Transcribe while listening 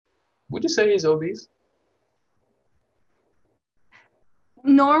Would you say he's obese?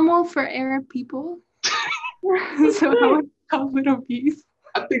 Normal for Arab people. So how would you call it obese?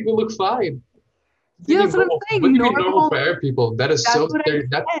 I think we look fine. What do you Yeah, mean that's what I'm normal? What saying. do you mean normal Normal. for Arab people? That is That's so what I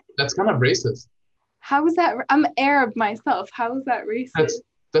said. that's kind of racist. How is that? I'm Arab myself. How is that racist?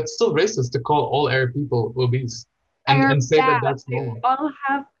 That's still racist to call all Arab people obese Arab, and say yeah, that that's they normal. all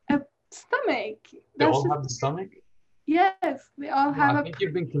have a stomach. They That's all just have the stomach. yes. They all No, have I a think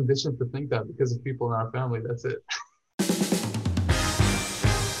you've been conditioned to think that because of people in our family. That's it.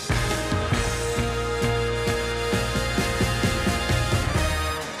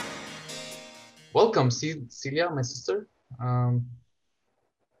 Welcome, Silya, my sister. Um,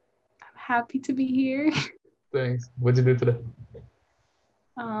 happy to be here. Thanks. What'd you do today?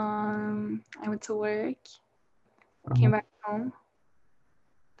 I went to work, came Uh-huh. back home,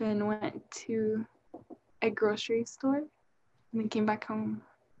 then went to a grocery store, and then came back home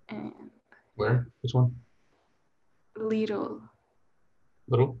and Where? Which one? Lidl.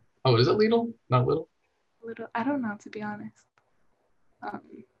 Little? Oh, is it Lidl? Not little? Little, I don't know to be honest. Um,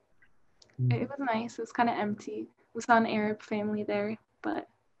 Hmm. it was nice. It was kind of empty. We saw an Arab family there, but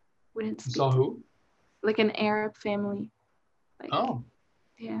we didn't You speak saw to who? like an Arab family. Like, Oh,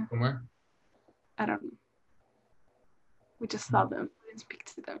 yeah, from where? I don't know. We just saw Hmm. them. We didn't speak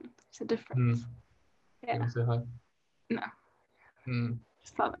to them. There's a Hmm. difference. You Yeah, gonna say hi? no, Hmm.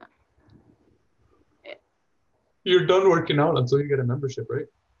 just saw them. Yeah. You're done working out until you get a membership, right?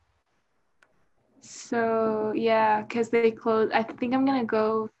 So yeah, because they closed. I think I'm gonna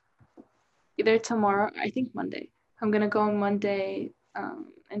go either tomorrow. I think Monday. I'm gonna go on Monday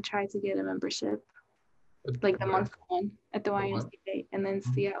and try to get a membership, like the Where? month one at the The what? YMCA, and then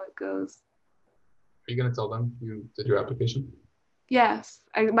Mhm. see how it goes. Are you gonna tell them you did your application? Yes,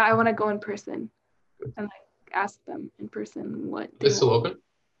 but I want to go in person Good. and like ask them in person what They they still want. open?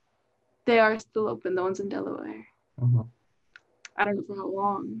 They are still open, the ones in Delaware. Uh-huh. I don't know for how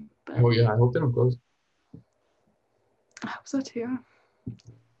long, but Oh yeah, I hope they don't close. I hope so too.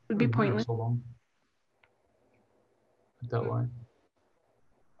 It'd be I've been there pointless. so long. That why.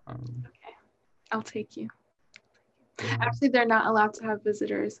 Um, Okay, I'll take you. yeah. Actually, they're not allowed to have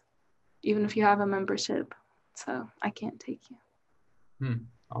visitors, even if you have a membership. So I can't take you. Hmm.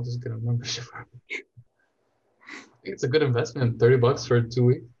 I'll just get a membership. I think it's a good investment. $30 for 2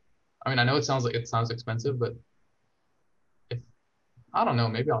 weeks. I mean, I know it sounds expensive, but if I don't know,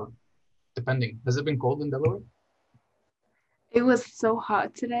 maybe I'll depending. Has it been cold in Delaware? It was so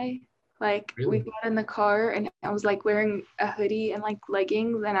hot today. Like we Really? got in the car and I was like wearing a hoodie and like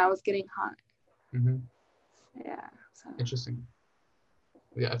leggings and I was getting hot. Mm-hmm. Yeah. So Interesting.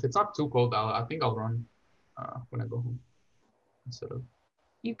 Yeah, if it's not too cold, I think I'll run when I go home instead of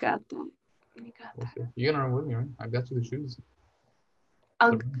you got that. You got we'll that. see. You're gonna run with me, right? I got you the shoes.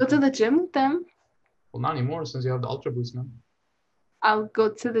 I'll The go to the gym with them. Well, not anymore since you have the Ultra Boost now. I'll go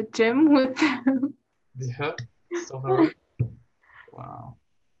to the gym with them. Yeah, still no run. Wow.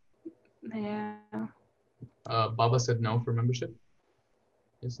 Yeah. Baba said no for membership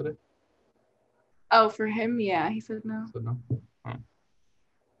yesterday. Oh, for him, yeah. He said no. Said no. Oh.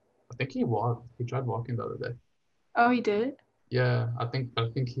 I think he walked. He tried walking the other day. Oh, he did? Yeah, I think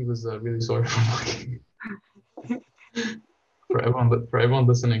he was really sorry for walking. For everyone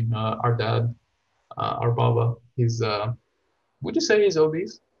listening, our dad, our Baba, he's would you say he's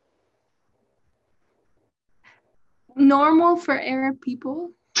obese? Normal for Arab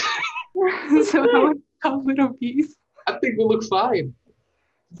people. So how would you call it obese? I think we look fine.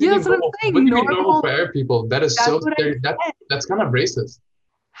 What do you Yeah, mean that's what I'm normal? What saying. do you mean normal Normal. for Arab people? That is That's so what I said. that's kind of racist.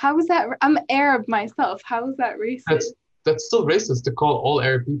 How is that? I'm Arab myself. How is that racist? That's that's still racist to call all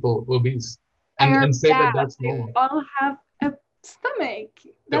Arab people obese Arab, and say yeah. that that's They normal. all have a stomach.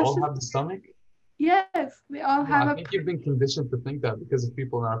 They That's all just, have the stomach. yes. They all No, have I a, think you've been conditioned to think that because of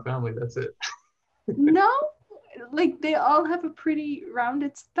people in our family. That's it. no, like they all have a pretty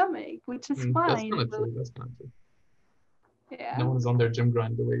rounded stomach, which is That's fine. kind of But true. That's kind of true. yeah, No one's on their gym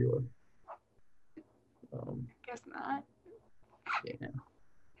grind the way you are. I guess not. Yeah,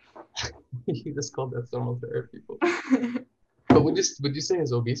 you just called that normal for Arab people. But would you say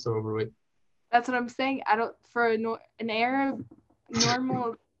he's obese or overweight? That's what I'm saying. I don't, for an Arab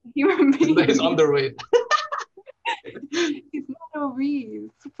normal human He's being, underweight. he's not obese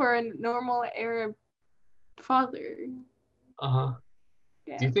for a normal Arab father. Uh-huh.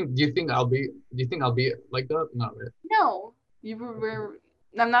 Yeah. Do you think I'll be like that? Not really. No, you were.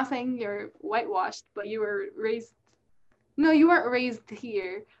 I'm not saying you're whitewashed, but you were raised. No, you weren't raised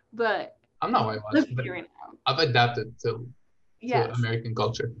here, but I'm not you live whitewashed, but here now. I've adapted to Yes, American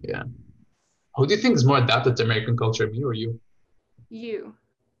culture. Yeah. Who do you think is more adapted to American culture, me or you? you.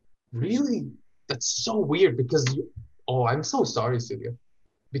 Really? That's so weird because oh, I'm so sorry, Silya.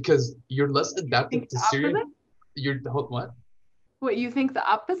 Because you're less Think adapted to the Syrian. opposite? What? What, you think the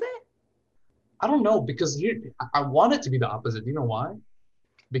opposite? I don't know because I want it to be the opposite. You know why?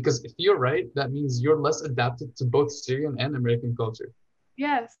 Because if you're right, that means you're less adapted to both Syrian and American culture,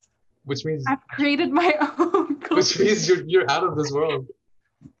 Yes. which means I've created my own which culture. means you're out of this world.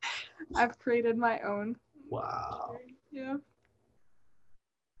 I've created my own Wow. culture. Yeah.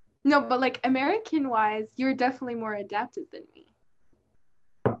 No, but like American wise, you're definitely more adapted than me.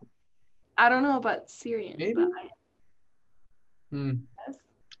 I don't know about Syrian, but Maybe. I Hmm. guess.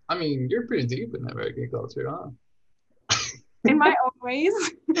 I mean, you're pretty deep in American culture, huh? In my own ways.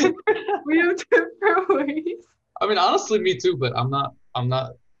 We have different ways. I mean, honestly, me too. But I'm not. I'm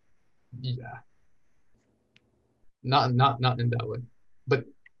not. Yeah. Not in that way. But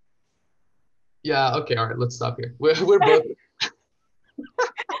yeah. Okay. All right. Let's stop here. We're both.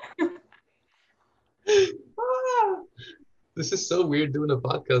 This is so weird doing a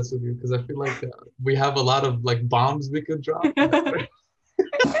podcast with you because I feel like we have a lot of like bombs we could drop.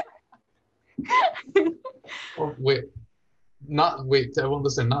 Oh, wait, not wait. Everyone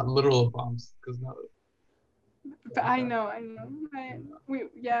listen, not literal bombs because not. But I know, I know.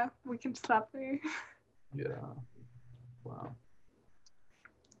 We can stop there. Yeah. Wow.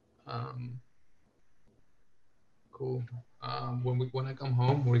 Um. Cool. When I come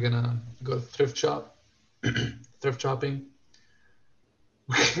home, we're gonna go thrift shop, thrift shopping.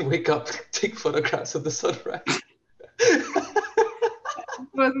 Wake up, take photographs of the sunrise.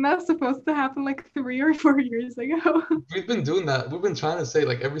 Wasn't that supposed to happen like 3 or 4 years ago? We've been doing that. We've been trying to say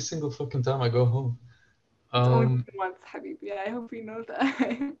like every single fucking time I go home. It's only Um, been once, Habibi. I hope you know that.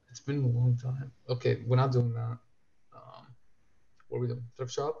 it's been a long time. Okay, we're not doing that. What are we doing?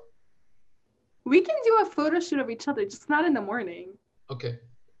 Thrift shop? We can do a photo shoot of each other, just not in the morning. Okay.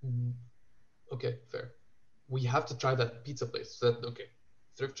 Mm, okay, fair. We have to try that pizza place. So that okay.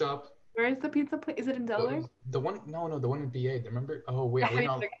 Thrift shop. Where is the pizza place? Is it in Delaware? The one no, the one in PA. Remember? Oh wait, I are we think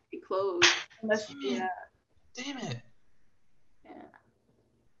not? they're gonna be closed. Unless, Damn yeah, it. Damn it. yeah.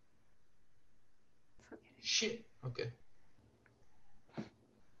 It's okay. Shit. Okay.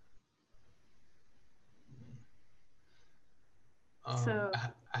 So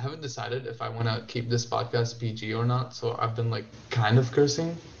I haven't decided if I want to keep this podcast PG or not. So I've been like kind of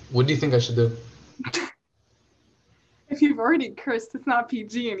cursing. What do you think I should do? if you've already cursed, it's not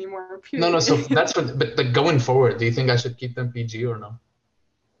PG anymore, No, no. So period. that's what. But like going forward, do you think I should keep them PG or no?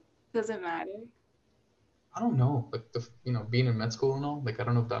 Doesn't matter. I don't know. Like being in med school and all. Like I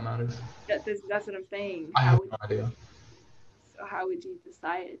don't know if that matters. That's what I'm saying. I have no idea. How would you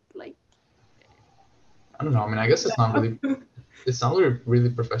decide? Like, I don't know. I mean, I guess it's not really. It's not really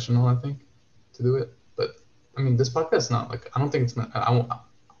professional. I think to do it, but I mean, this podcast is not like. I don't think it's meant. I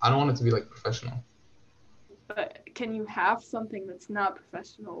don't want it to be like professional but can you have something that's not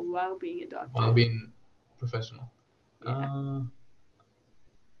professional while being a while doctor? being professional. Yeah.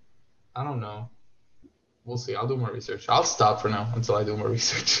 I don't know. We'll see. I'll do more research. I'll stop for now until I do more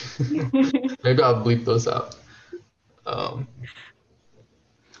research. Maybe I'll bleep those out. Um,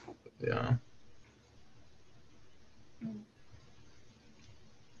 yeah.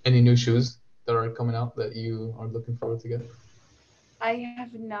 Any new shoes that are coming out that you are looking forward to get? I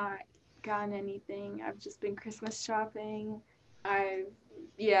have not gotten anything. I've just been Christmas shopping. I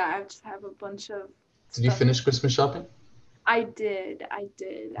I just have a bunch of Did you stuff. finish Christmas shopping? I did. I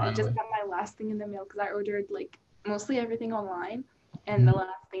did. I just Finally. got my last thing in the mail because I ordered like mostly everything online, and the Mhm.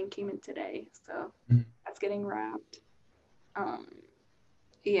 last thing came in today. So Mhm. that's getting wrapped. Um,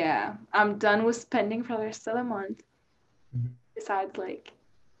 yeah, I'm done with spending for the rest of the month. Mhm. Besides, like,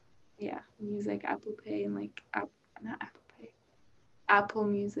 music, Apple Pay, and like, not Apple Pay, Apple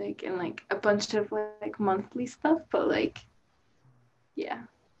Music, and like a bunch of like monthly stuff. But like, yeah,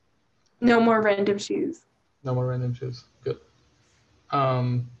 no more random shoes. No more random shoes. Good.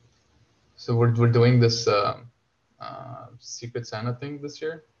 Um, so we're doing this Secret Santa thing this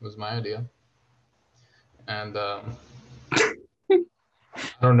year. It was my idea, and I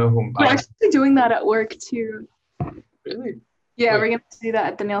don't know whom. We're actually doing that at work too. Really? Yeah, Wait, we're gonna do that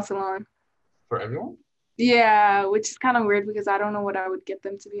at the nail salon. for everyone? Yeah, which is kind of weird because I don't know what I would get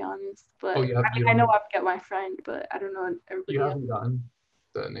them, to be honest. Oh, But you I don't know know. I'd get my friend, but I don't know You everybody else. haven't gotten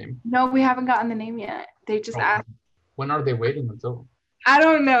the name. No, we haven't gotten the name yet. They just Oh, asked. when are they waiting until? I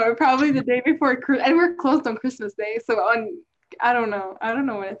don't know. Probably the day before Christmas, and we're closed on Christmas Day. So I don't know. I don't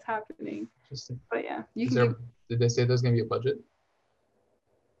know when it's happening. Interesting. But yeah, you Is can there? give. Did they say there's gonna be a budget?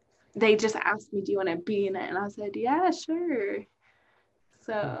 They just asked me, "Do you want to be in it?" And I said, "Yeah, sure."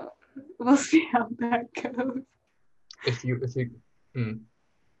 So we'll see how that goes. If you, hmm.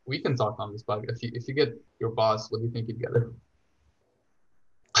 We can talk on this podcast. If you get your boss, what do you think you'd get her?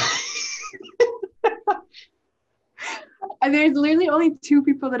 And there's literally only 2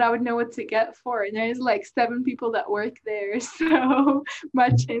 people that I would know what to get for, and there's like 7 people that work there. So my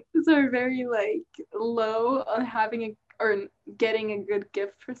chances are very like low on having a or getting a good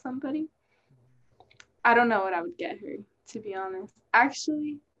gift for somebody. I don't know what I would get her, to be honest.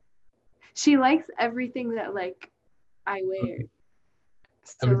 Actually, she likes everything that like I wear.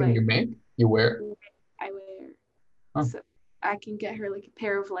 So Everything you like make, you wear. I wear. Huh. So I can get her like a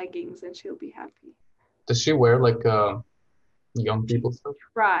pair of leggings and she'll be happy. Does she wear like young She people stuff?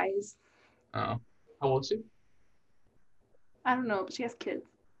 tries. How old is she? I don't know, but she has kids.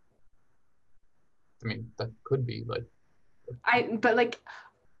 I mean, that could be But like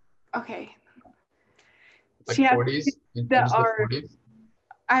okay. like She has 40s. kids You that said are 40s.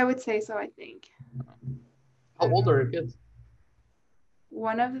 I would say so, I think. How old are her kids?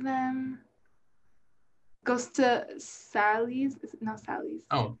 One of them goes to Sally's. No, Sally's.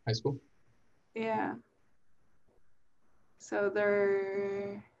 Oh, high school. Yeah. So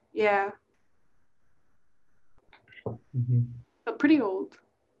yeah, Hmm. but pretty old.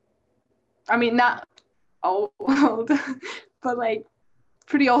 I mean, not old, but like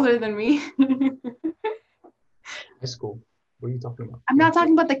pretty older than me. High school. What are you talking about? I'm not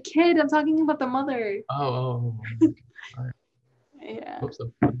talking about the kid. I'm talking about the mother. Okay. All right. Yeah. Hope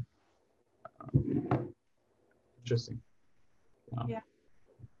so. Interesting. Wow. Yeah.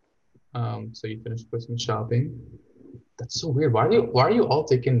 So you finished Christmas shopping. That's so weird. Why are you all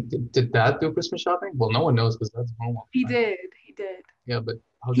taking did Dad do Christmas shopping? Well, no one knows because Dad's home all He the time. did. He did. Yeah, but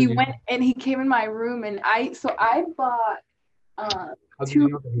how He did you went know? and he came in my room and I bought How did you two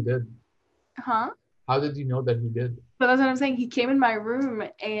know that he did? huh? How did you know that he did? But that's what I'm saying. He came in my room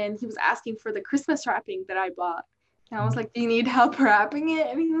and he was asking for the Christmas wrapping that I bought. And I was Mhm. like, "Do you need help wrapping it?"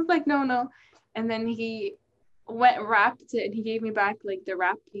 And he was like, "No, no." And then he went and wrapped it and he gave me back like the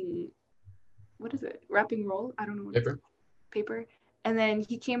wrapping, what is it? Wrapping roll? I don't know what it's Paper? called. Paper. And then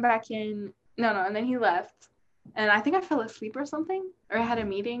he came back in. No, no. And then he left. And I think I fell asleep or something, or I had a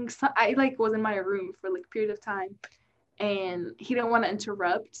meeting. So I like was in my room for like a period of time, and he didn't want to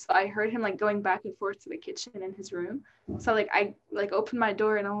interrupt. So I heard him like going back and forth to the kitchen in his room. So like I like opened my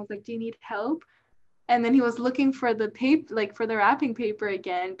door and I was like, "Do you need help?" And then he was looking for the paper, like for the wrapping paper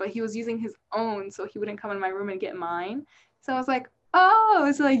again, but he was using his own, so he wouldn't come in my room and get mine. So I was like, "Oh,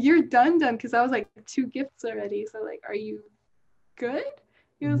 it's like you're done, because I was like 2 gifts already. So like, are you good?"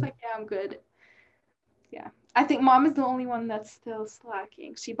 He was Mhm. like, "Yeah, I'm good." Yeah, I think mom is the only one that's still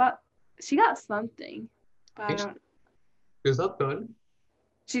slacking. She got something, but I I think don't. is that good?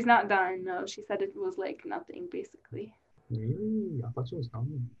 She's not done. No, she said it was like nothing basically. Really? I thought she was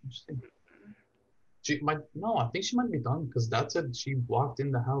done. Interesting. She might no, I think she might be done because Dad said she walked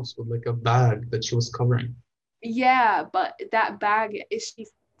in the house with like a bag that she was covering. Yeah, but that bag is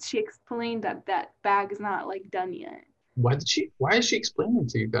she explained that that bag is not like done yet Why is she explaining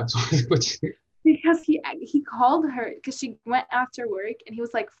to you guys? What because he called her because she went after work and he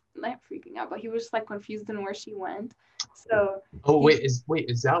was like not freaking out, but he was just like confused in where she went. So Oh he wait,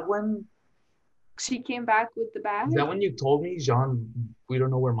 she came back with the bag. is that when you told me, Jean, we don't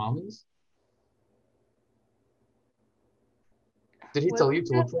know where mom is? Did he Was tell it you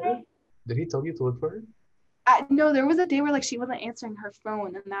to that look for her? day? Did he tell you to look for her? No, there was a day where like she wasn't answering her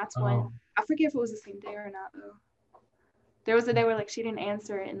phone, and that's when Oh, I forget if it was the same day or not though. There was a day where like she didn't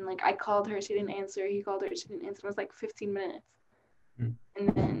answer, and like I called her, she didn't answer. He called her, she didn't answer. It was like 15 minutes, hmm. and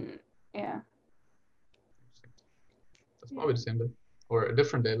then yeah, That's yeah. probably the same day. Or a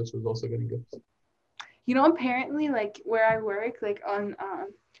different day that she was also getting gifts. You know, apparently, like where I work, like on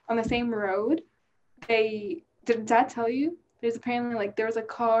the same road, they did that tell you? There's apparently like there was a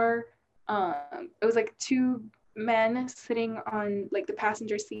car. It was like 2 men sitting on like the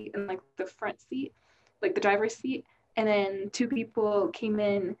passenger seat and like the front seat, like the driver's seat, and then 2 people came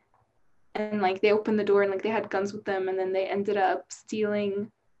in and like they opened the door and like they had guns with them, and then they ended up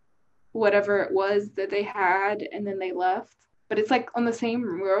stealing whatever it was that they had, and then they left. But it's like on the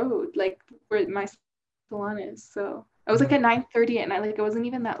same road, like where my salon is. So it was like Hmm. at 9:30 at night. Like it wasn't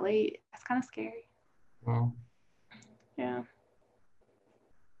even that late. That's kind of scary. Well, Yeah.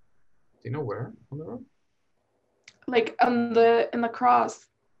 do you know where on the road? Like on the in the cross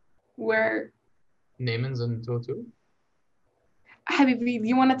where Naaman's and 202? Habibi,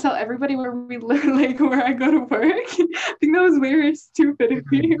 you want to tell everybody where we live, like where I go to work? I think that was very stupid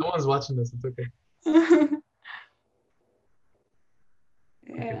of me. No one's watching this. It's okay.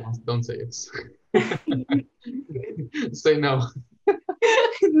 Okay, Yeah. well, don't say it. Say no.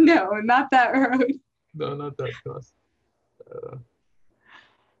 No, not that road. No, not that cross. Uh,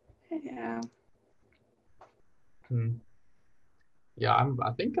 Yeah. Hmm. Yeah, I'm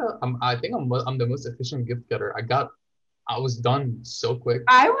the most efficient gift getter. I was done so quick.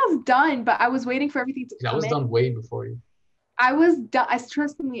 I was done, but I was waiting for everything to I come was in. done way before you. I was done. I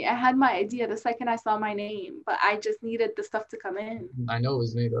trust me. I had my idea the second I saw my name, but I just needed the stuff to come in. I know it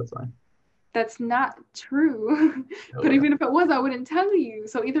was me. That's fine. That's not true. But No, even if it was, I wouldn't tell you.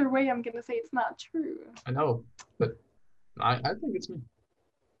 So either way, I'm gonna say it's not true. I know, but I think it's me.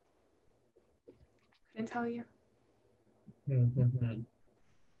 Couldn't tell you. Mm-hmm.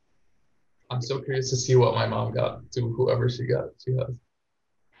 I'm so curious to see what my mom got to whoever she has.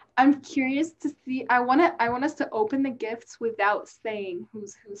 I'm curious to see. I want us to open the gifts without saying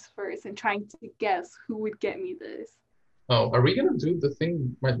who's first and trying to guess who would get me this. Oh, are we gonna do the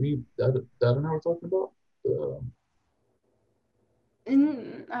thing Dad and I were talking about? I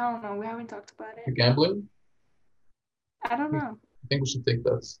don't know. We haven't talked about The it. gambling? I don't I know. think we should take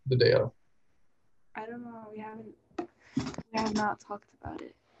that the day off. I don't know. We haven't. We have not talked about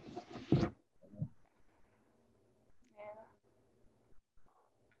it.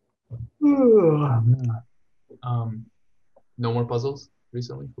 Um, no more puzzles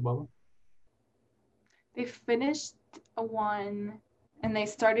recently for Baba. They finished a one, and they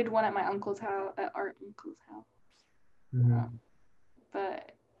started one at my uncle's house, at our uncle's house. Mm-hmm.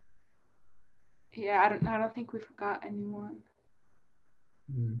 But yeah, I don't think we forgot anyone.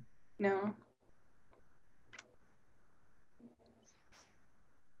 Mm. No.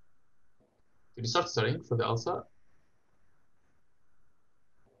 Did you start studying for the LSAT?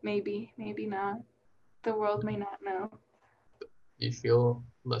 Maybe not. The world may not know. Do you feel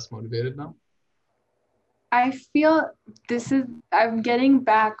less motivated now? I feel I'm getting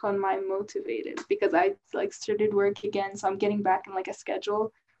back on my motivated because I like started work again, so I'm getting back in like a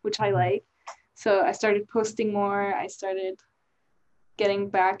schedule, which I Mhm. like. So I started posting more. I started getting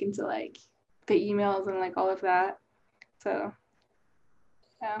back into like the emails and like all of that. So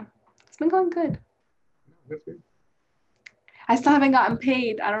yeah, it's been going good. Good for you. I still haven't gotten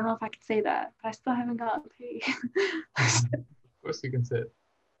paid. I don't know if I can say that, but I still haven't gotten paid. Of course you can say it.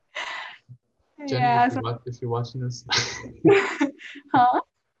 Jenny, Yeah. So, if you're watching this, huh?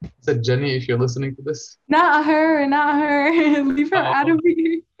 said Jenny, if you're listening to this. Not her. Not her. Leave her out Oh. of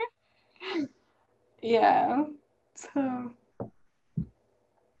here. Yeah. So.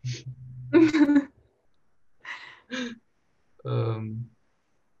 Um,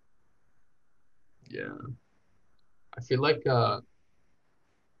 yeah. I feel like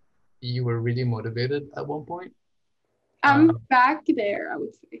you were really motivated at one point. I'm back there, I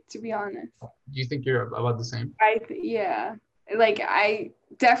would say, to be honest. Do you think you're about the same? Yeah. Like I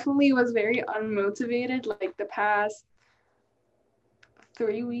definitely was very unmotivated like the past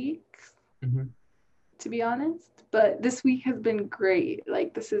 3 weeks, Mm-hmm. to be honest. But this week has been great.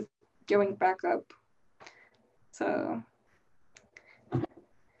 Like this is going back up. So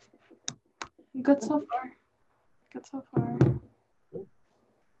good so far. Good so far.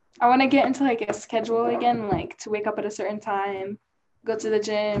 I want to get into like a schedule again, like to wake up at a certain time, go to the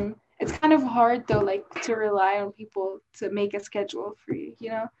gym. It's kind of hard though, like to rely on people to make a schedule for you, you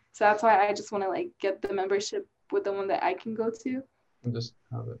know? So that's why I just want to like get the membership with the one that I can go to. And just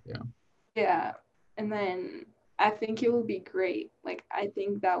have it, yeah. Yeah. And then I think it will be great. Like I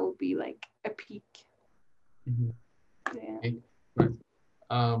think that will be like a peak. Mm-hmm. Yeah. Okay. Nice.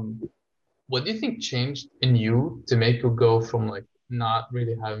 What do you think changed in you to make you go from like not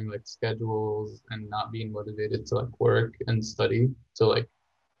really having like schedules and not being motivated to like work and study to like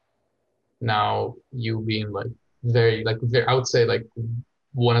now you being like very I would say like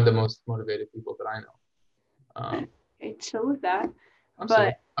one of the most motivated people that I know. Okay, chill with that. I'm But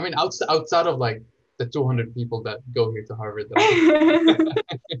serious. I mean, outside of like the 200 people that go here to Harvard that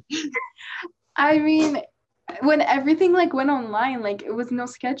I I mean, when everything like went online, like it was no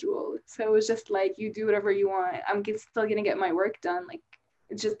schedule, so it was just like you do whatever you want. Still gonna get my work done. Like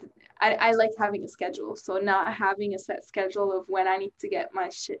it's just I like having a schedule, so not having a set schedule of when I need to get my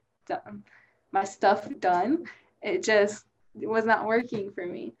shit done, my stuff done, it was not working for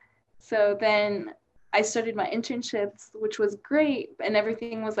me. So then I started my internships, which was great, and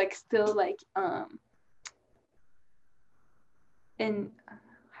everything was like still like in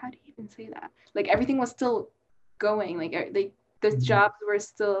how do you even say that? Like everything was still going. Like the Mhm. jobs were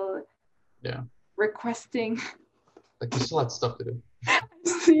still Yeah, requesting. like you still had stuff to do.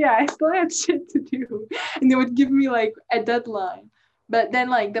 So yeah, I still had shit to do, and they would give me like a deadline. But then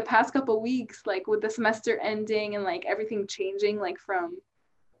like the past couple weeks, like with the semester ending and like everything changing, like from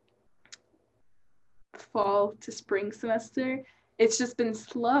fall to spring semester, it's just been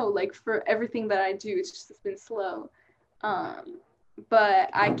slow. Like for everything that I do, it's just been slow. Um, but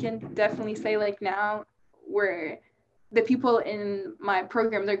I can definitely say like now where the people in my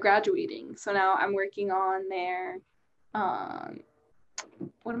program, they're graduating. So now I'm working on their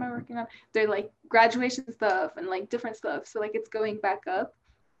what am I working on? They're like graduation stuff and like different stuff. So like it's going back up.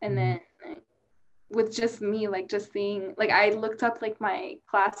 And Mhm. then with just me, like just seeing, like I looked up like my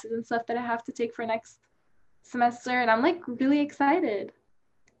classes and stuff that I have to take for next semester, and I'm like really excited.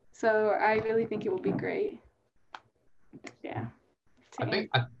 So I really think it will be great. Yeah. I To think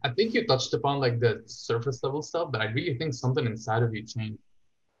answer. I think you touched upon like the surface level stuff, but I really think something inside of you changed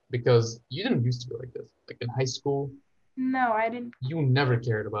because you didn't used to be like this. Like in high school, No, I didn't. you never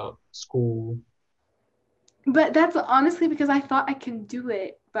cared about school. But that's honestly because I thought I can do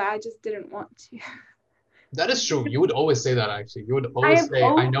it, but I just didn't want to. That is true. You would always say that actually. You would I always have say, I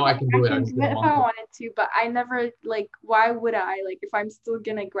always know I like can I do it, I can just do didn't it if want I to. wanted to, but I never like why would I like if I'm still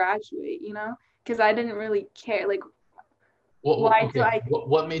gonna graduate, you know? Because I didn't really care. Like why do Okay, I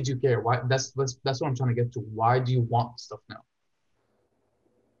what made you care? Why that's what I'm trying to get to. Why do you want stuff now?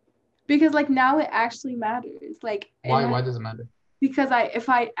 because like now it actually matters. Like in Why does it matter? because I if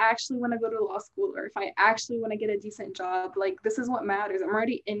I actually want to go to law school or if I actually want to get a decent job, like this is what matters. I'm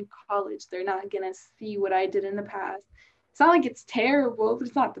already in college. They're not gonna see what I did in the past. It's not like it's terrible, but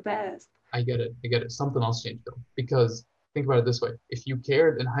it's not the best. I get it. I get it. Something else changed though. Because think about it this way. If you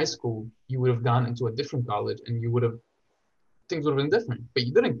cared in high school, you would have gone into a different college and you would have things would have been different. But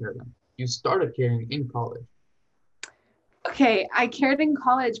you didn't care then. You started caring in college. Okay, I cared in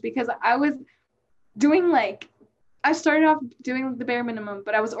college because I was doing like I started off doing the bare minimum,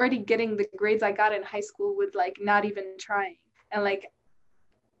 but I was already getting the grades I got in high school with like not even trying. And like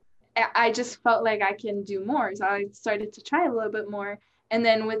I just felt like I can do more. So I started to try a little bit more. And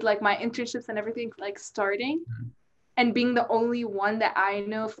then with like my internships and everything like starting and being the only one that I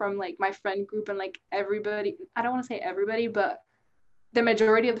know from like my friend group and like everybody, I don't want to say everybody, but the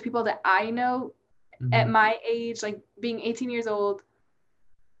majority of the people that I know at Mm-hmm. my age, like being 18 years old,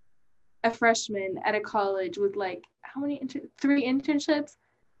 a freshman at a college with like how many 3 internships.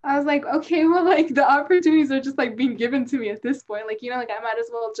 I was like, okay, well, like the opportunities are just like being given to me at this point. Like, you know, like I might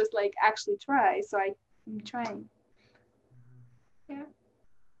as well just like actually try. So I'm trying. Yeah.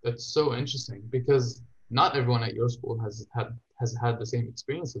 That's so interesting because not everyone at your school has had the same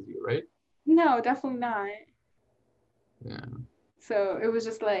experience as you, right? No, definitely not. Yeah. So it was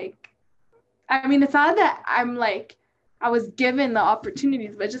just like, I mean, it's not that I'm like, I was given the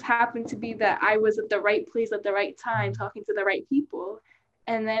opportunities, but it just happened to be that I was at the right place at the right time, talking to the right people.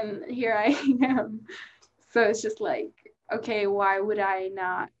 And then here I am. So it's just like, okay, why would I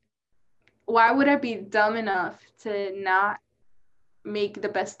be dumb enough to not make the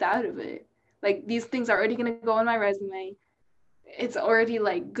best out of it? Like these things are already gonna go on my resume. It's already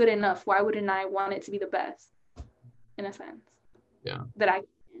like good enough. Why wouldn't I want it to be the best in a sense Yeah. that I can?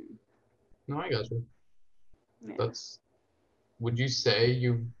 No, I got you. Yeah. That's would you say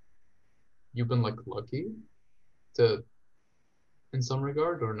you've been like lucky to in some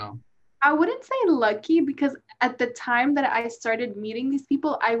regard or no? I wouldn't say lucky because at the time that I started meeting these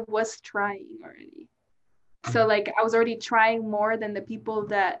people, I was trying already. So Mhm. like I was already trying more than the people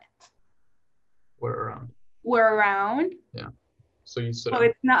that We're around. were around. Yeah. So you stood So out.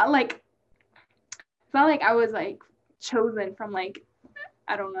 it's not like I was like chosen from like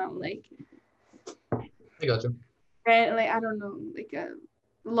I don't know like I got you. like I don't know like a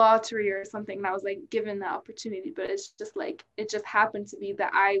lottery or something and I was like given the opportunity, but it's just like it just happened to be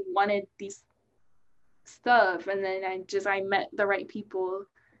that I wanted these stuff and then I met the right people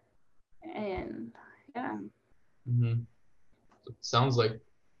and yeah. Mm-hmm. So it sounds like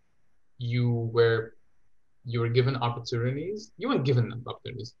you were you were given opportunities. You weren't given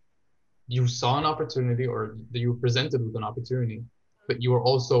opportunities. You saw an opportunity or you were presented with an opportunity, but you were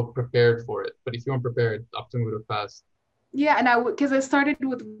also prepared for it. But if you weren't prepared, the opportunity would have passed. Yeah, and because I started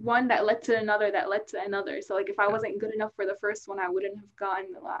with one that led to another that led to another. So like if I Yeah. wasn't good enough for the first one, I wouldn't have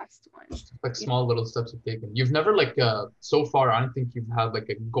gotten the last one. Just like You small little steps you've taken. You've never like so far, I don't think you've had like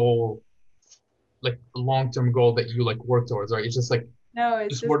a goal, like a long-term goal that you like work towards, right? It's just like know? No, it's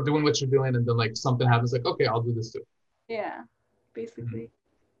just just work doing what you're doing and then like something happens like, okay, I'll do this too. yeah, Mhm. basically.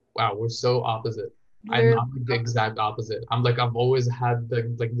 Wow, we're so opposite. Literally. I'm like the exact opposite. I'm like I've always had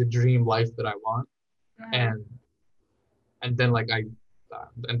the dream life that I want, Uh-huh. and then like and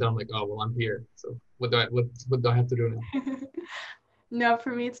then I'm like, oh well, I'm here. So what do I have to do now? No,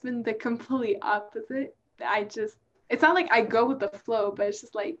 for me, it's been the complete opposite. I just, it's not like I go with the flow, but it's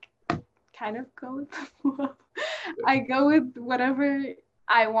just like kind of go with the flow. I go with whatever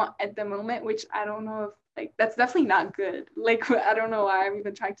I want at the moment, which I don't know if, like, that's definitely not good. Like, I don't know why I'm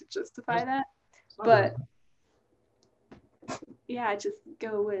even trying to justify Just that. it's not But even Yeah, I just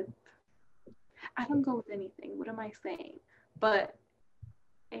go with. I don't go with anything. What am I saying? But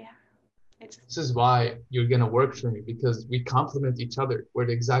yeah, it just. This is why you're gonna work for me because we complement each other. We're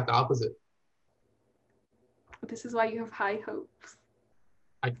the exact opposite. This is why you have high hopes.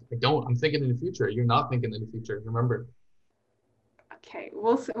 I don't. I'm thinking in the future. You're not thinking in the future. Remember. Okay,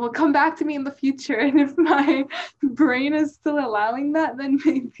 we'll come back to me in the future, and if my brain is still allowing that, then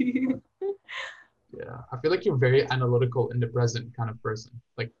maybe. Yeah, I feel like you're very analytical in the present kind of person.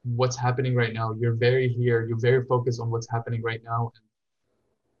 Like what's happening right now, you're very here. You're very focused on what's happening right now and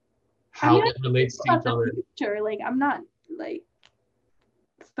I how mean, it I think relates to about each the other. future. Like, I'm not like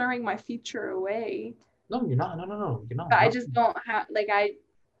throwing my future away, No, you're not. No, no, no. You're not. but I No. just don't have like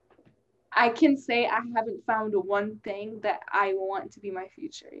I can say I haven't found one thing that I want to be my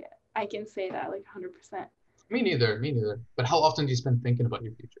future yet. I can say that like 100%. Me neither. Me neither. But how often do you spend thinking about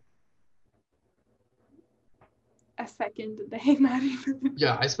your future? A second a day, not even.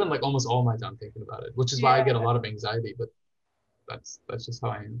 Yeah, I spend like almost all my time thinking about it, which is why I get a Yeah. lot of anxiety. But that's just how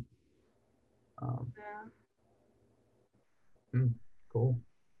I am. Um, Yeah. hmm, cool.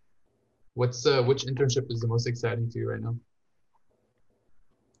 What's which internship is the most exciting to you right now?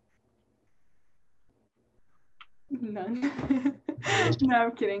 None. Really? No,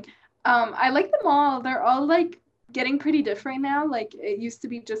 I'm kidding. I like them all. They're all like getting pretty different now. Like it used to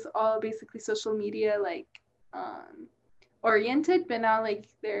be just all basically social media like um oriented, but now like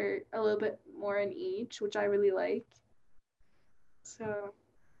they're a little bit more in each, which I really like. So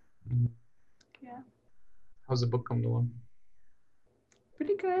Mhm. yeah, How's the book coming along?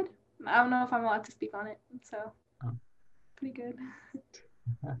 pretty good. I don't know if I'm allowed to speak on it, so Oh, pretty good.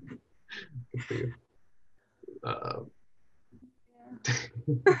 good for you. Uh,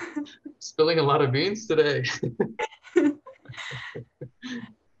 Yeah. spilling a lot of beans today.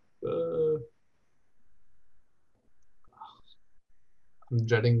 Uh, I'm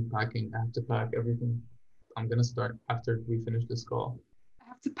dreading packing. I have to pack everything. I'm gonna start after we finish this call. I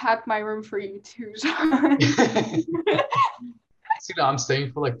have to pack my room for you too, Sean. See, now I'm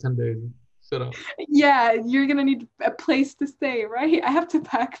staying for like 10 days. Shut up. Yeah, you're gonna need a place to stay, right? I have to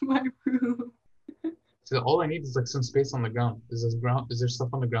pack my room. See, all I need is like some space on the ground. Is this ground? Is there stuff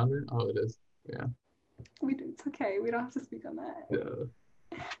on the ground there? Oh, it is. Yeah. It's okay. We don't have to speak on that.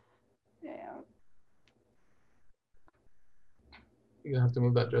 Yeah. Yeah. You're gonna have to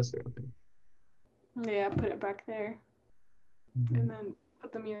move that dresser, I think. Yeah, put it back there. And Mhm. then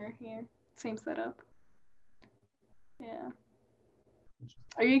put the mirror here. Same setup. Yeah.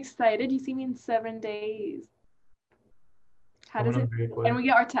 Are you excited? You see me in 7 days. How Coming does up it very feel? And quick. we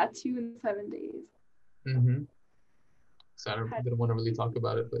get our tattoo in 7 days. Mm-hmm. So I How, didn't want to really talk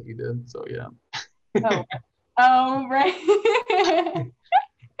about it, but you did. So yeah. oh. Oh, right.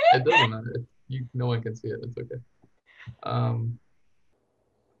 It doesn't matter. No one can see it. It's okay. Um,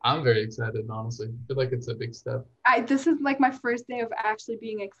 I'm very excited, honestly. I feel like it's a big step. This is like my first day of actually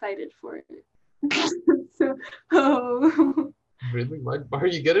being excited for it. So, oh. Really? Why are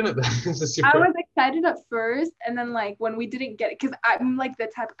you getting it then? Is this your I first? was excited at first, and then like when we didn't get it, because I'm like the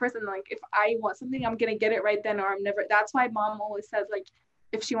type of person like if I want something, I'm gonna get it right then, or I'm never. That's why mom always says like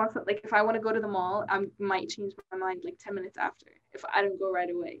if she wants to, like if I want to go to the mall, I might change my mind like 10 minutes after if I don't go right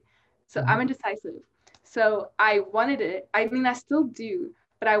away. So I'm Mhm. indecisive. So I wanted it. I mean, I still do,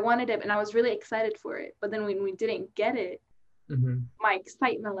 but I wanted it, and I was really excited for it. But then when we didn't get it, Mhm. my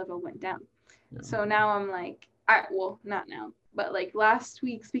excitement level went down. Yeah. So now I'm like, well, not now, but like last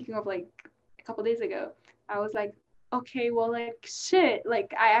week, speaking of like a couple days ago, I was like, okay, well, like shit,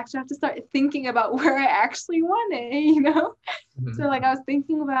 like I actually have to start thinking about where I actually want it, you know? So Mhm. like I was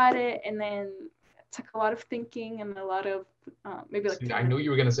thinking about it, and then it took a lot of thinking and a lot of maybe like See, 10 I minutes. knew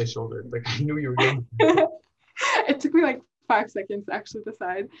you were gonna say shoulder. Like I knew you were going. It took me like 5 seconds to actually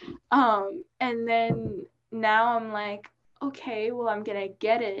decide. And then now I'm like, okay, well, I'm gonna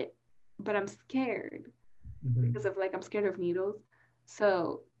get it, but I'm scared because Mhm. of like I'm scared of needles.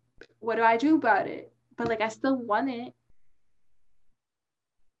 So what do I do about it? But like I still want it.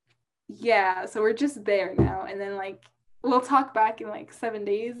 Yeah, so we're just there now. And then like we'll talk back in like 7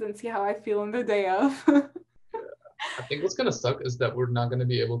 days and see how I feel on the day of. I I think what's gonna suck is that we're not gonna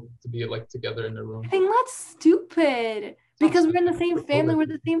be able to be like together in the room. think that's stupid It's not because we're in stupid. the same We're both family, like,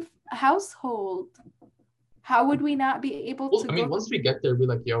 we're the same household. How would we not be able well, to I mean, go? once we get there, we're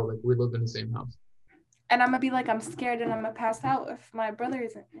like, yo, like we live in the same house. And I'm gonna be like, I'm scared and I'm gonna pass out if my brother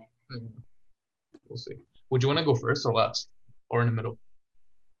isn't there Mhm. We'll see. Would you want to go first or last or in the middle?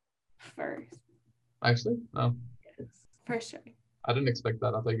 first. Actually, no. Yes, for sure. I didn't expect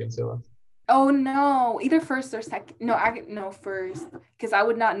that. I thought you were gonna say last. Oh no, either first or second. No, no first, because I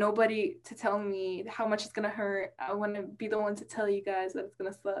would not nobody to tell me how much it's gonna hurt. I want to be the one to tell you guys that it's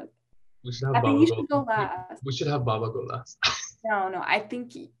gonna suck. We should have I think Baba you go. should go last. We should have Baba go last. No, I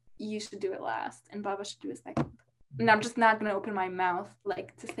think you should do it last, and Baba should do it second. And I'm just not gonna open my mouth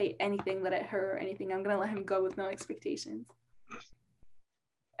like to say anything that it hurt or anything. I'm gonna let him go with no expectations.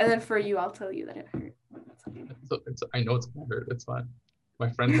 And then for you, I'll tell you that it hurt. Okay. I know it's gonna hurt. It's fine. My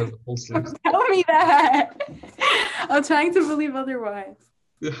friend has a full sleeve. Don't tell me that. I'm trying to believe otherwise.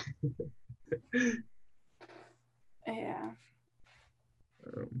 Yeah.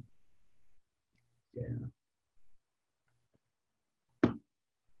 Yeah.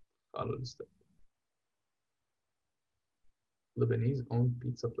 All of this stuff. Lebanese owned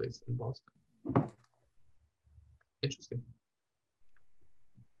pizza place in Boston. Interesting.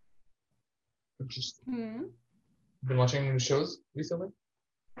 Interesting. Been watching any shows recently?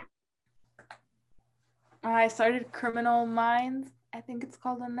 I started Criminal Minds. I think it's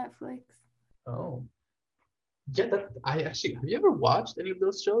called on Netflix. Oh. Yeah, have you ever watched any of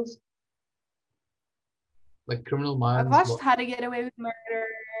those shows? Like Criminal I've Minds? watched How to Get Away with Murder.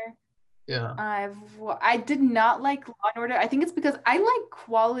 Yeah. I did not like Law and Order. I think it's because I like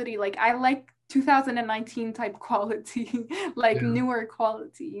quality. Like I like 2019 type quality, like newer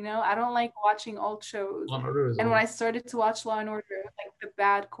quality, you know? I don't like watching old shows. Law and Order is And old. when I started to watch Law and Order, like the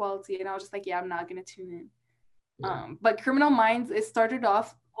bad quality, and I was just like, yeah, I'm not gonna tune in. Yeah. But Criminal Minds, it started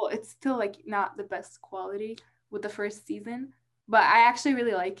off, well, it's still like not the best quality with the first season, but I actually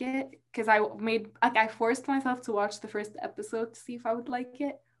really like it because I forced myself to watch the first episode to see if I would like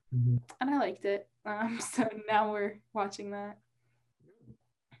it. Mm-hmm. And I liked it. So now we're watching that.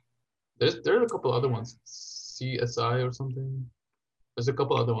 There are a couple other ones, CSI or something. There's a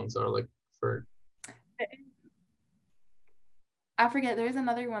couple other ones that are like for. I forget. There's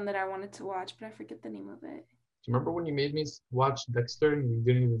another one that I wanted to watch, but I forget the name of it. Do you remember when you made me watch Dexter and you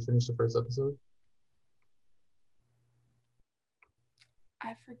didn't even finish the first episode?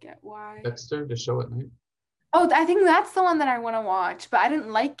 I forget why. Dexter, the show at night. Oh, I think that's the one that I want to watch, but I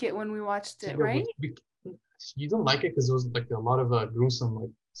didn't like it when we watched it, right? You don't like it because it was like a lot of gruesome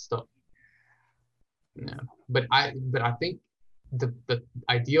like stuff. Yeah, but I think the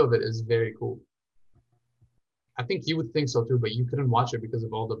idea of it is very cool. I think you would think so too, but you couldn't watch it because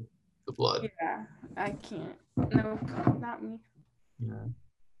of all the blood. Yeah, I can't. No, not me. Yeah.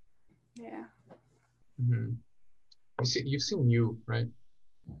 Yeah. Mm-hmm. You've seen You, right?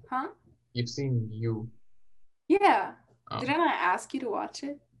 Huh? You've seen You. Yeah. Did I not ask you to watch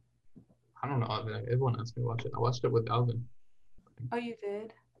it? I don't know. I mean, everyone asked me to watch it. I watched it with Alvin. Oh, you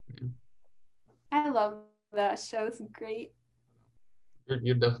did? Yeah. I love that show. It's great.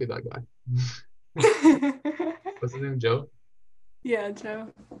 You're definitely that guy. What's his name? Joe? Yeah,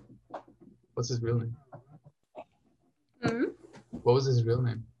 Joe. What's his real name? Hmm? What was his real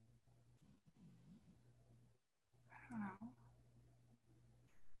name? I don't know.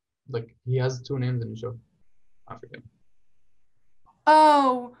 Like, he has 2 names in the show. I forget.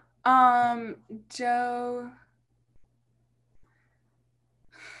 Oh, Joe.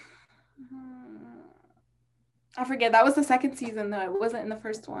 I forget. That was the second season, though. It wasn't in the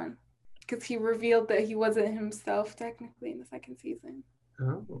first one. Because he revealed that he wasn't himself, technically, in the second season.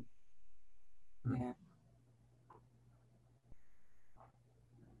 Oh. Yeah.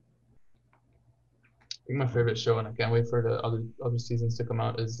 I think my favorite show, and I can't wait for the other seasons to come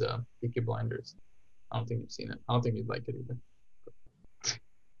out, is Peaky Blinders. I don't think you've seen it. I don't think you'd like it either.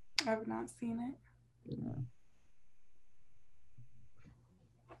 I've not seen it. Yeah.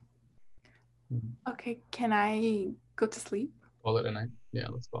 Okay, can I go to sleep? Call it a night. Yeah,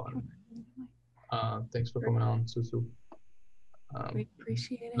 let's call it a night. Thanks for coming on, Susu. We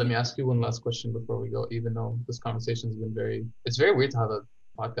appreciate it. Let me ask you one last question before we go, even though this conversation's been it's very weird to have a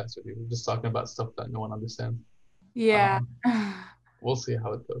podcast with you. We're just talking about stuff that no one understands. Yeah. We'll see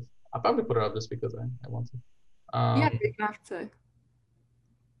how it goes. I'll probably put it up just because I want to. Yeah, you have to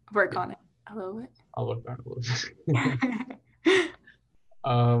work on it a little bit. I'll work on it a little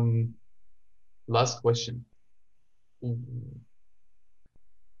bit. Last question.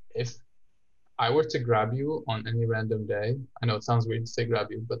 If I were to grab you on any random day, I know it sounds weird to say grab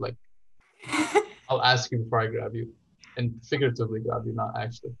you, but like, I'll ask you before I grab you, and figuratively grab you, not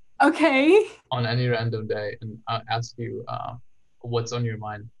actually. Okay. On any random day, and I'll ask you what's on your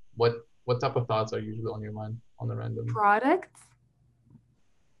mind. What type of thoughts are usually on your mind on the random? Products?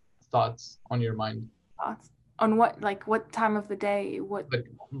 Thoughts on your mind. Thoughts on what? Like what time of the day? What? Like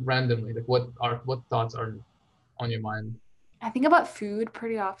randomly, like what thoughts are on your mind? I think about food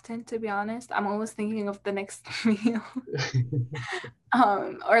pretty often, to be honest. I'm always thinking of the next meal.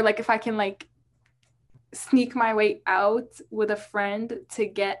 Or like if I can like sneak my way out with a friend to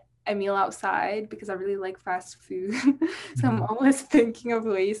get a meal outside because I really like fast food. So I'm Mhm. always thinking of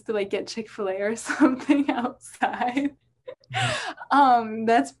ways to like get Chick-fil-A or something outside. Mhm.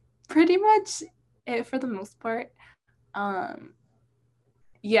 That's pretty much it for the most part. Um,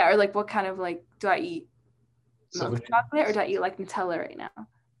 yeah, or like what kind of like do I eat So milk would you, chocolate or do I eat like Nutella right now?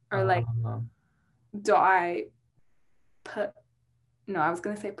 Or like uh, do I put no, I was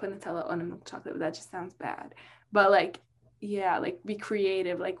gonna say put Nutella on a milk chocolate, but that just sounds bad. But like, yeah, like be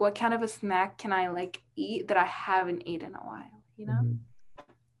creative. Like, what kind of a snack can I like eat that I haven't eaten in a while? You know? mhm.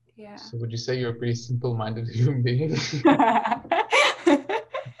 Yeah. So would you say you're a pretty simple-minded human being?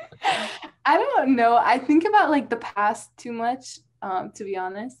 I don't know. I think about like the past too much, to be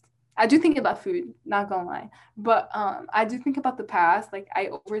honest. I do think about food, not gonna lie. But I do think about the past. Like I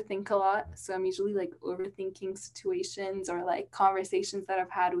overthink a lot. So I'm usually like overthinking situations or like conversations that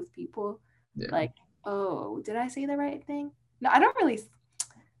I've had with people. Yeah. Like, oh, did I say the right thing? No, I don't really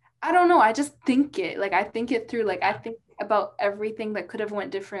I don't know. I just think it. Like I think it through. Like I think about everything that could have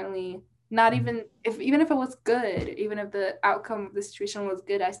went differently. Not Mhm. even if it was good, even if the outcome of the situation was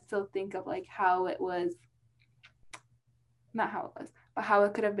good, I still think of like how it was, not how it was, but how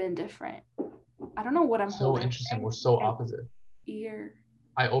it could have been different. I don't know what I'm So holding interesting. We're so in opposite. ear.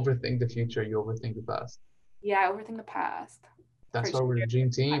 I overthink the future, you overthink the past. Yeah, I overthink the past. For That's why sure. we're the dream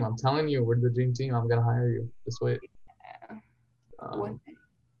team. I'm telling you, we're the dream team. I'm gonna hire you. Just wait. Yeah. One Um,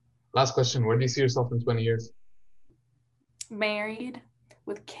 Last question. Where do you see yourself in 20 years? married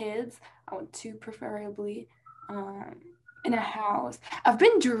with kids. I want two preferably. Um, in a house. I've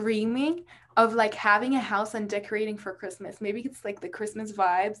been dreaming of like having a house and decorating for Christmas. Maybe it's like the Christmas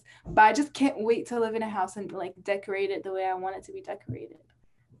vibes, but I just can't wait to live in a house and like decorate it the way I want it to be decorated.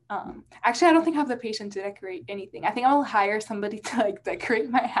 Actually, I don't think I have the patience to decorate anything. I think I'll hire somebody to like decorate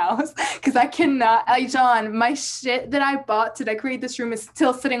my house because I cannot. Like John, my shit that I bought to decorate this room is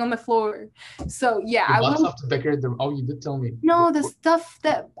still sitting on the floor. So yeah, You I bought will. stuff to decorate the. Oh, you did tell me. No, the stuff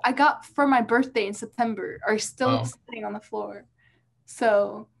that I got for my birthday in September are still Oh, sitting on the floor.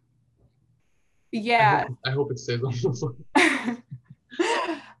 So I hope yeah. I hope it stays on the floor.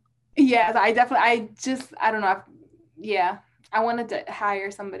 Yeah, I definitely I don't know. Yeah. I wanted to hire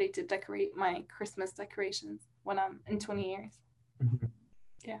somebody to decorate my Christmas decorations when I'm in 20 years. Mhm.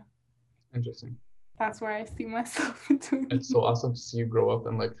 Yeah. Interesting. That's where I see myself in 20 It's so years. awesome to see you grow up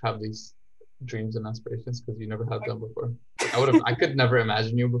and like have these dreams and aspirations because you never had them before. Like I could never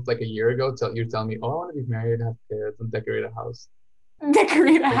imagine you with like a year ago tell you're telling me, oh, I want to be married, have kids, and decorate a house.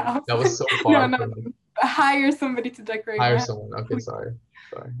 Decorate a Like house. that was so No, far no, from me. no. Hire somebody to decorate Hire my house. someone. Okay, sorry.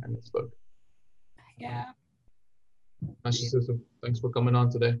 Sorry, I misspoke. Um, Yeah. Nice to see you. Thanks for coming on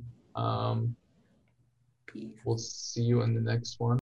today. Peace. We'll see you in the next one.